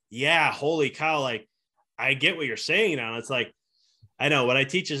like, yeah, holy cow. Like, I get what you're saying now. It's like, I know what I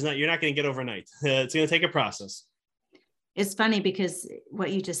teach is you're not going to get overnight. It's going to take a process. It's funny because what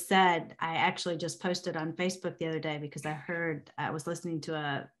you just said, I actually just posted on Facebook the other day because I was listening to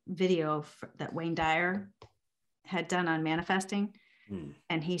a video that Wayne Dyer had done on manifesting.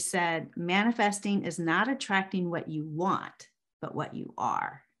 And he said, manifesting is not attracting what you want, but what you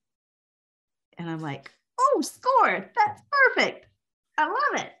are. And I'm like, oh, score. That's perfect. I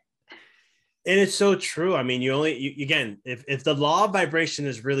love it. And it's so true. I mean, again, if the law of vibration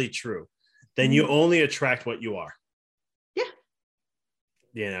is really true, then you only attract what you are.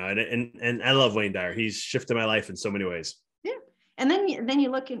 Yeah. And I love Wayne Dyer. He's shifted my life in so many ways. Yeah. And then you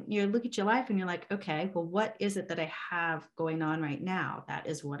look at your life and you're like, okay, well, what is it that I have going on right now? That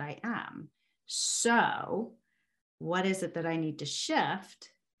is what I am. So what is it that I need to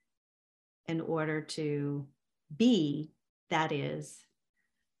shift in order to be, that is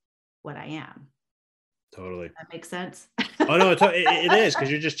what I am? Totally. That makes sense. Oh no, it is,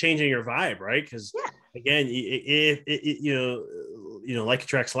 because you're just changing your vibe, right? Because again, like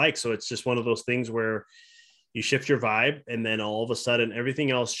attracts like. So it's just one of those things where you shift your vibe, and then all of a sudden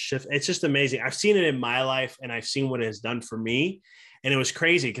everything else shifts. It's just amazing. I've seen it in my life, and I've seen what it has done for me. And it was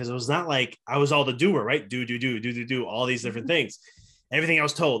crazy because it was not like I was all the doer, right? Do all these different things. Everything I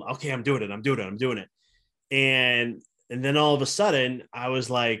was told, okay, I'm doing it. And then all of a sudden I was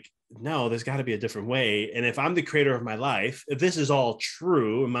like, no, there's got to be a different way. And if I'm the creator of my life, if this is all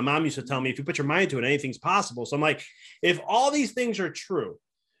true, and my mom used to tell me, if you put your mind to it, anything's possible. So I'm like, if all these things are true,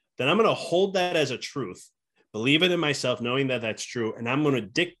 then I'm going to hold that as a truth, believe it in myself, knowing that that's true. And I'm going to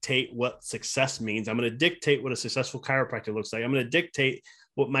dictate what success means. I'm going to dictate what a successful chiropractor looks like. I'm going to dictate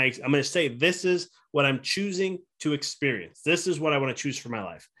I'm going to say, this is what I'm choosing to experience. This is what I want to choose for my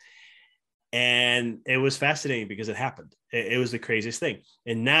life. And it was fascinating because it happened. It was the craziest thing.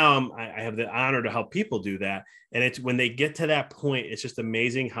 And now I have the honor to help people do that. And it's when they get to that point, it's just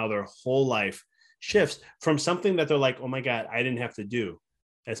amazing how their whole life shifts from something that they're like, oh my God, I didn't have to do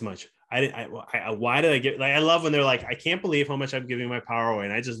as much. Why did I get, like, I love when they're like, I can't believe how much I'm giving my power away.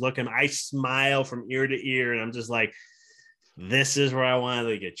 And I just look and I smile from ear to ear. And I'm just like, this is where I wanted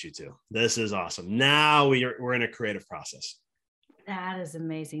to get you to. This is awesome. Now we're in a creative process. That is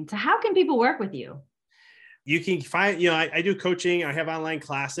amazing. So how can people work with you? You can find, I do coaching. I have online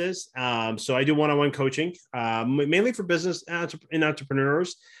classes. So I do one-on-one coaching, mainly for business and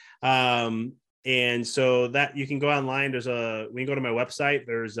entrepreneurs. And so that you can go online. We can go to my website.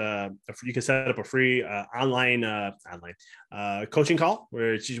 You can set up a free online coaching call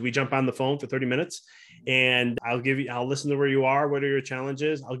where we jump on the phone for 30 minutes, and I'll listen to where you are. What are your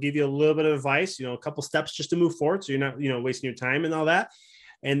challenges? I'll give you a little bit of advice, a couple steps just to move forward. So you're not, wasting your time and all that.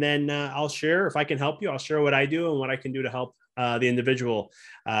 And then I'll share, if I can help you, I'll share what I do and what I can do to help the individual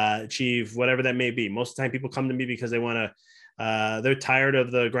achieve whatever that may be. Most of the time people come to me because they want to, they're tired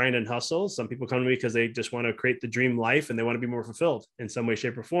of the grind and hustle. Some people come to me because they just want to create the dream life and they want to be more fulfilled in some way,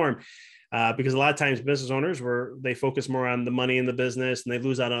 shape, or form. Because a lot of times business owners, they focus more on the money in the business and they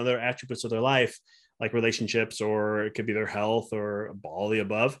lose out on other attributes of their life, like relationships, or it could be their health, or all the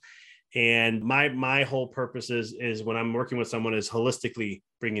above. And my whole purpose is when I'm working with someone is holistically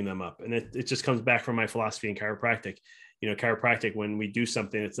bringing them up. And it just comes back from my philosophy in chiropractic. Chiropractic, when we do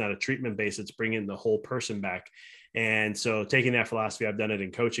something, it's not a treatment base, it's bringing the whole person back. And so taking that philosophy, I've done it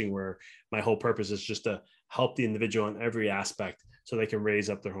in coaching, where my whole purpose is just to help the individual in every aspect so they can raise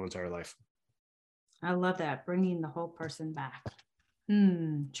up their whole entire life. I love that. Bringing the whole person back.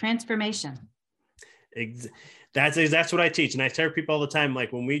 Transformation. That's what I teach. And I tell people all the time,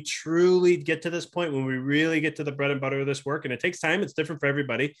 like, when we truly get to this point, when we really get to the bread and butter of this work, and it takes time, it's different for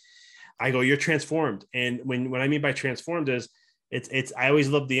everybody. I go, you're transformed. And when I mean by transformed is I always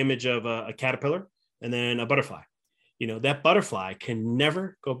love the image of a caterpillar and then a butterfly. That butterfly can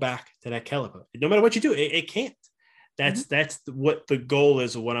never go back to that caterpillar. No matter what you do, it can't. That's what the goal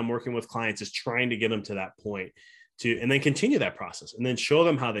is of what I'm working with clients, is trying to get them to that point and then continue that process and then show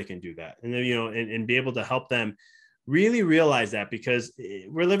them how they can do that. And then, and be able to help them really realize that, because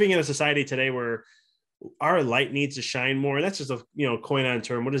we're living in a society today where our light needs to shine more. And that's just a, coin on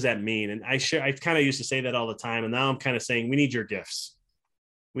term. What does that mean? And I kind of used to say that all the time. And now I'm kind of saying, we need your gifts.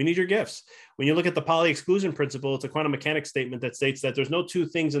 We need your gifts. When you look at the Pauli exclusion principle, it's a quantum mechanics statement that states that there's no two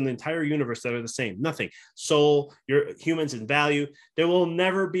things in the entire universe that are the same. Nothing. Soul, your humans in value. There will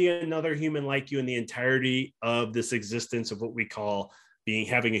never be another human like you in the entirety of this existence of what we call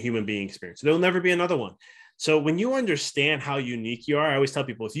having a human being experience. There'll never be another one. So when you understand how unique you are, I always tell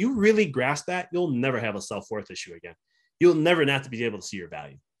people, if you really grasp that, you'll never have a self-worth issue again. You'll never not to be able to see your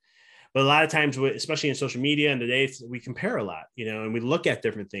value. But a lot of times, especially in social media and today, we compare a lot, and we look at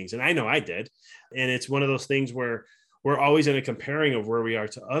different things. And I know I did. And it's one of those things where we're always in a comparing of where we are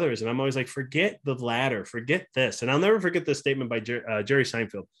to others. And I'm always like, forget the ladder, forget this. And I'll never forget this statement by Jerry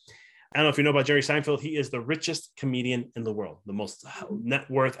Seinfeld. I don't know if you know about Jerry Seinfeld. He is the richest comedian in the world, the most net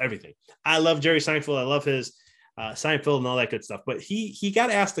worth, everything. I love Jerry Seinfeld. I love his Seinfeld and all that good stuff. But he got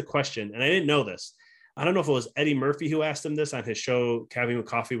asked a question, and I didn't know this. I don't know if it was Eddie Murphy who asked him this on his show, Having a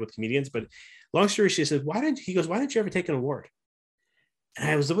Coffee with Comedians, but long story, she said, why didn't you ever take an award? And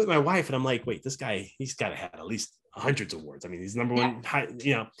I was with my wife and I'm like, wait, this guy, he's got to have at least hundreds of awards. I mean, he's number one,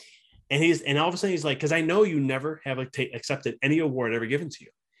 and all of a sudden he's like, cause I know you never have accepted any award ever given to you.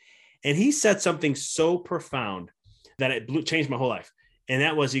 And he said something so profound that it changed my whole life. And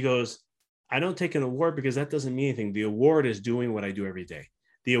that was, he goes, I don't take an award because that doesn't mean anything. The award is doing what I do every day.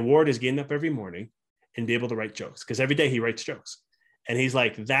 The award is getting up every morning and be able to write jokes, because every day he writes jokes. And he's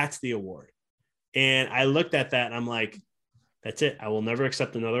like, that's the award. And I looked at that and I'm like, that's it. I will never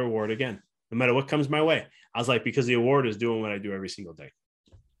accept another award again, no matter what comes my way. I was like, because the award is doing what I do every single day.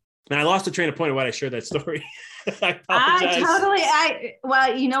 And I lost the train of point of why I shared that story. I apologize.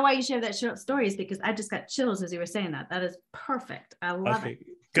 Well, you know why you share that story is because I just got chills as you were saying that. That is perfect. I love it.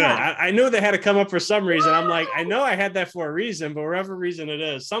 Good. Yeah. I knew they had to come up for some reason. I'm like, I know I had that for a reason, but whatever reason it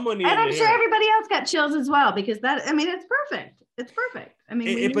is, someone needed. And I'm sure everybody else got chills as well, because it's perfect. It's perfect. I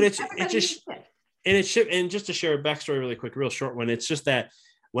mean, and just to share a backstory really quick, real short one. It's just that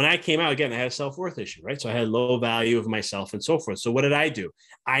when I came out, again, I had a self-worth issue, right? So I had low value of myself and so forth. So what did I do?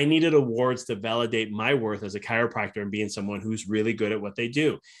 I needed awards to validate my worth as a chiropractor and being someone who's really good at what they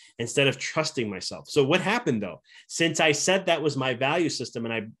do, instead of trusting myself. So what happened though? Since I said that was my value system,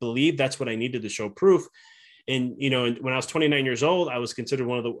 and I believe that's what I needed to show proof. And, when I was 29 years old, I was considered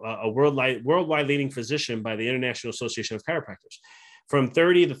one of the a worldwide leading physician by the International Association of Chiropractors. From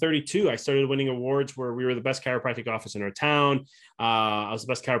 30 to 32, I started winning awards where we were the best chiropractic office in our town. I was the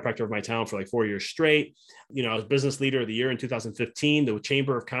best chiropractor of my town for like 4 years straight. I was business leader of the year in 2015. The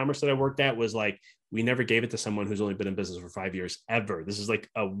Chamber of Commerce that I worked at was like, we never gave it to someone who's only been in business for 5 years ever. This is like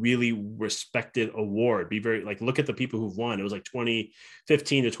a really respected award. Look at the people who've won. It was like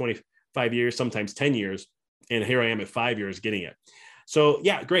 15 to 25 years, sometimes 10 years. And here I am at 5 years getting it. So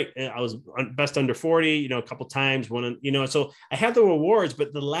yeah, great. I was best under 40, a couple times, so I had the awards,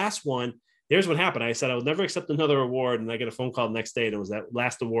 but the last one, here's what happened. I said, I will never accept another award. And I get a phone call the next day, and it was that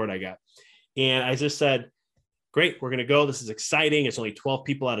last award I got. And I just said, great, we're going to go. This is exciting. It's only 12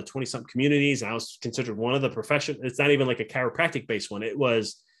 people out of 20 something communities. And I was considered one of the it's not even like a chiropractic based one. It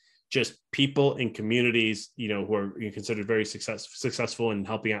was just people in communities, who are considered very successful in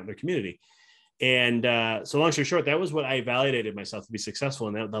helping out in their community. And so long story short, that was what I validated myself to be successful.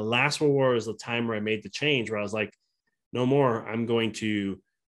 And the last award was the time where I made the change, where I was like, no more, the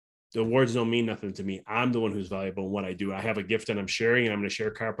awards don't mean nothing to me. I'm the one who's valuable in what I do. I have a gift and I'm sharing, and I'm going to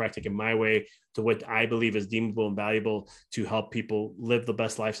share chiropractic in my way to what I believe is deemable and valuable to help people live the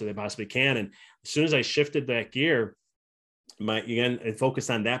best life that they possibly can. And as soon as I shifted that gear, and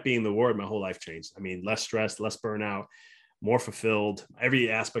focused on that being the award, my whole life changed. I mean, less stress, less burnout, more fulfilled. Every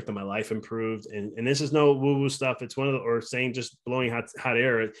aspect of my life improved. And this is no woo-woo stuff. It's or saying just blowing hot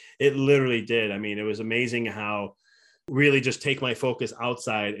air. It literally did. I mean, it was amazing how really just take my focus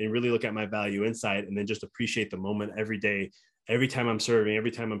outside and really look at my value inside, and then just appreciate the moment every day. Every time I'm serving,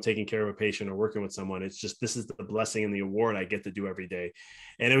 every time I'm taking care of a patient or working with someone, it's just, this is the blessing and the award I get to do every day.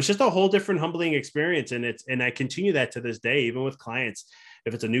 And it was just a whole different humbling experience. And I continue that to this day, even with clients.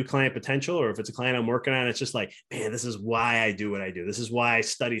 If it's a new client potential, or if it's a client I'm working on, it's just like, man, this is why I do what I do. This is why I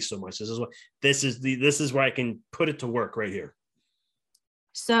study so much. This is where I can put it to work right here.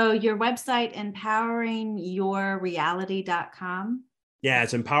 So your website, empoweringyourreality.com. Yeah,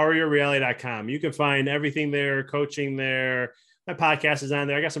 it's empoweryourreality.com. You can find everything there, coaching there. My podcast is on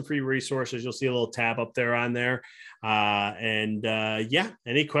there. I got some free resources. You'll see a little tab up there on there. Yeah,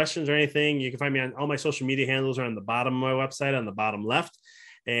 any questions or anything, you can find me on all my social media handles are on the bottom of my website, on the bottom left.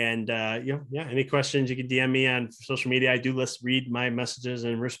 And any questions, you can DM me on social media. I do read my messages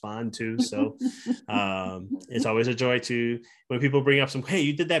and respond to. So it's always a joy to when people bring up some, hey,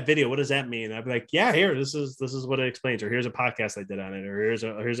 you did that video, what does that mean? I'd be like, yeah, here, this is what it explains, or here's a podcast I did on it, or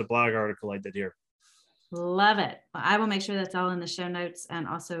here's a blog article I did here. Love it. Well, I will make sure that's all in the show notes and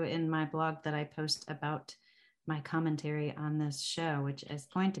also in my blog that I post about my commentary on this show, which is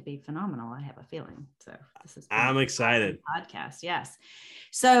going to be phenomenal. I have a feeling. So this is I'm excited. Podcast. Yes.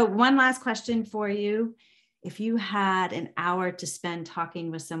 So one last question for you. If you had an hour to spend talking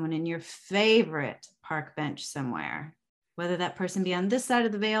with someone in your favorite park bench somewhere, whether that person be on this side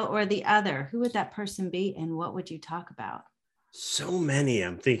of the veil or the other, who would that person be and what would you talk about? So many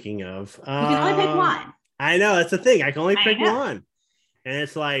I'm thinking of. You can only pick one. I know, that's the thing. I can only pick one. And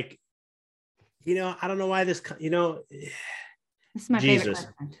it's like, I don't know why this, this is my Jesus. favorite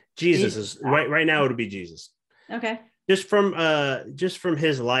question. Jesus is right now. It would be Jesus. Okay. Just from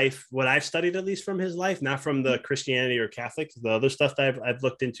his life, what I've studied, at least from his life, not from the Christianity or Catholic, the other stuff that I've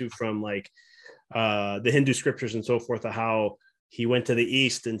looked into from like the Hindu scriptures and so forth, of how he went to the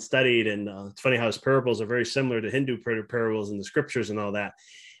East and studied. And it's funny how his parables are very similar to Hindu parables in the scriptures and all that.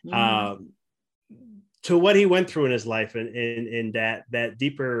 Mm-hmm. To what he went through in his life and that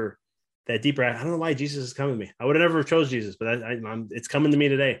deeper, I don't know why Jesus is coming to me. I would have never chose Jesus, but it's coming to me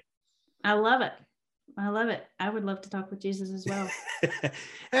today. I love it. I would love to talk with Jesus as well.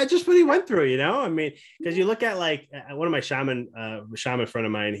 Just what he went through, I mean, because you look at like one of my shaman friend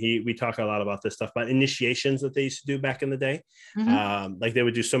of mine, we talk a lot about this stuff, about initiations that they used to do back in the day. Mm-hmm. Like they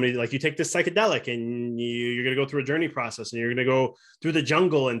would do so many, like you take this psychedelic and you're going to go through a journey process and you're going to go through the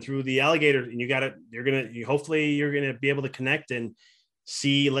jungle and through the alligator and hopefully you're going to be able to connect and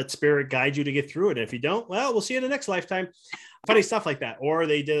let spirit guide you to get through it. And if you don't, well, we'll see you in the next lifetime. Funny stuff like that. Or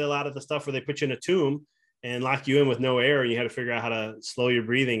they did a lot of the stuff where they put you in a tomb and lock you in with no air, and you had to figure out how to slow your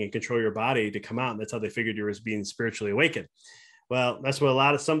breathing and control your body to come out. And that's how they figured you were being spiritually awakened. Well, that's what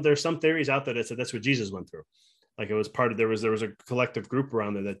there's some theories out there that said that's what Jesus went through. Like it was there was a collective group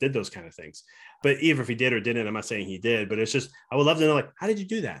around there that did those kind of things. But even if he did or didn't, I'm not saying he did, but it's just, I would love to know, like, how did you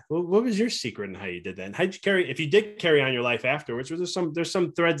do that? What was your secret and how you did that? And how did you if you did carry on your life afterwards, there's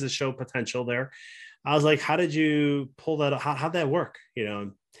some threads that show potential there. I was like, how did you pull that? How'd that work?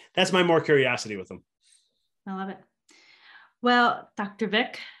 That's my more curiosity with them. I love it. Well, Dr.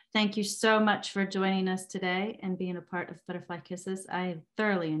 Vic, thank you so much for joining us today and being a part of Butterfly Kisses. I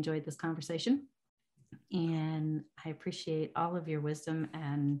thoroughly enjoyed this conversation, and I appreciate all of your wisdom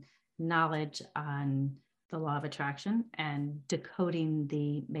and knowledge on the law of attraction and decoding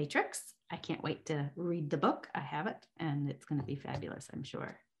the matrix. I can't wait to read the book. I have it, and it's going to be fabulous, I'm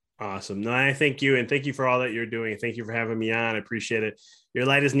sure. Awesome. No, I thank you. And thank you for all that you're doing. Thank you for having me on. I appreciate it. Your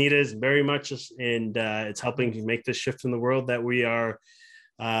light is needed very much. And it's helping make this shift in the world that we are.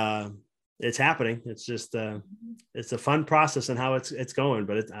 It's happening. It's just, it's a fun process and how it's going,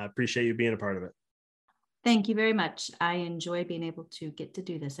 but I appreciate you being a part of it. Thank you very much. I enjoy being able to get to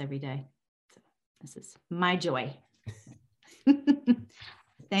do this every day. So this is my joy.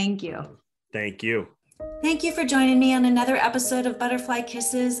 Thank you. Thank you. Thank you for joining me on another episode of Butterfly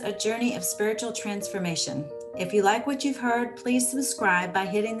Kisses, a journey of spiritual transformation. If you like what you've heard, please subscribe by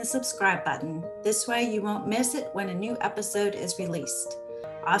hitting the subscribe button. This way you won't miss it when a new episode is released.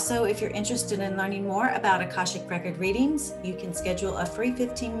 Also, if you're interested in learning more about Akashic Record readings, you can schedule a free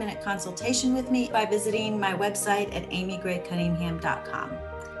 15-minute consultation with me by visiting my website at amygraycunningham.com.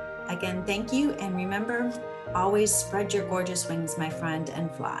 Again, thank you, and remember, always spread your gorgeous wings, my friend,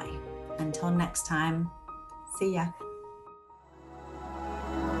 and fly. Until next time, see ya.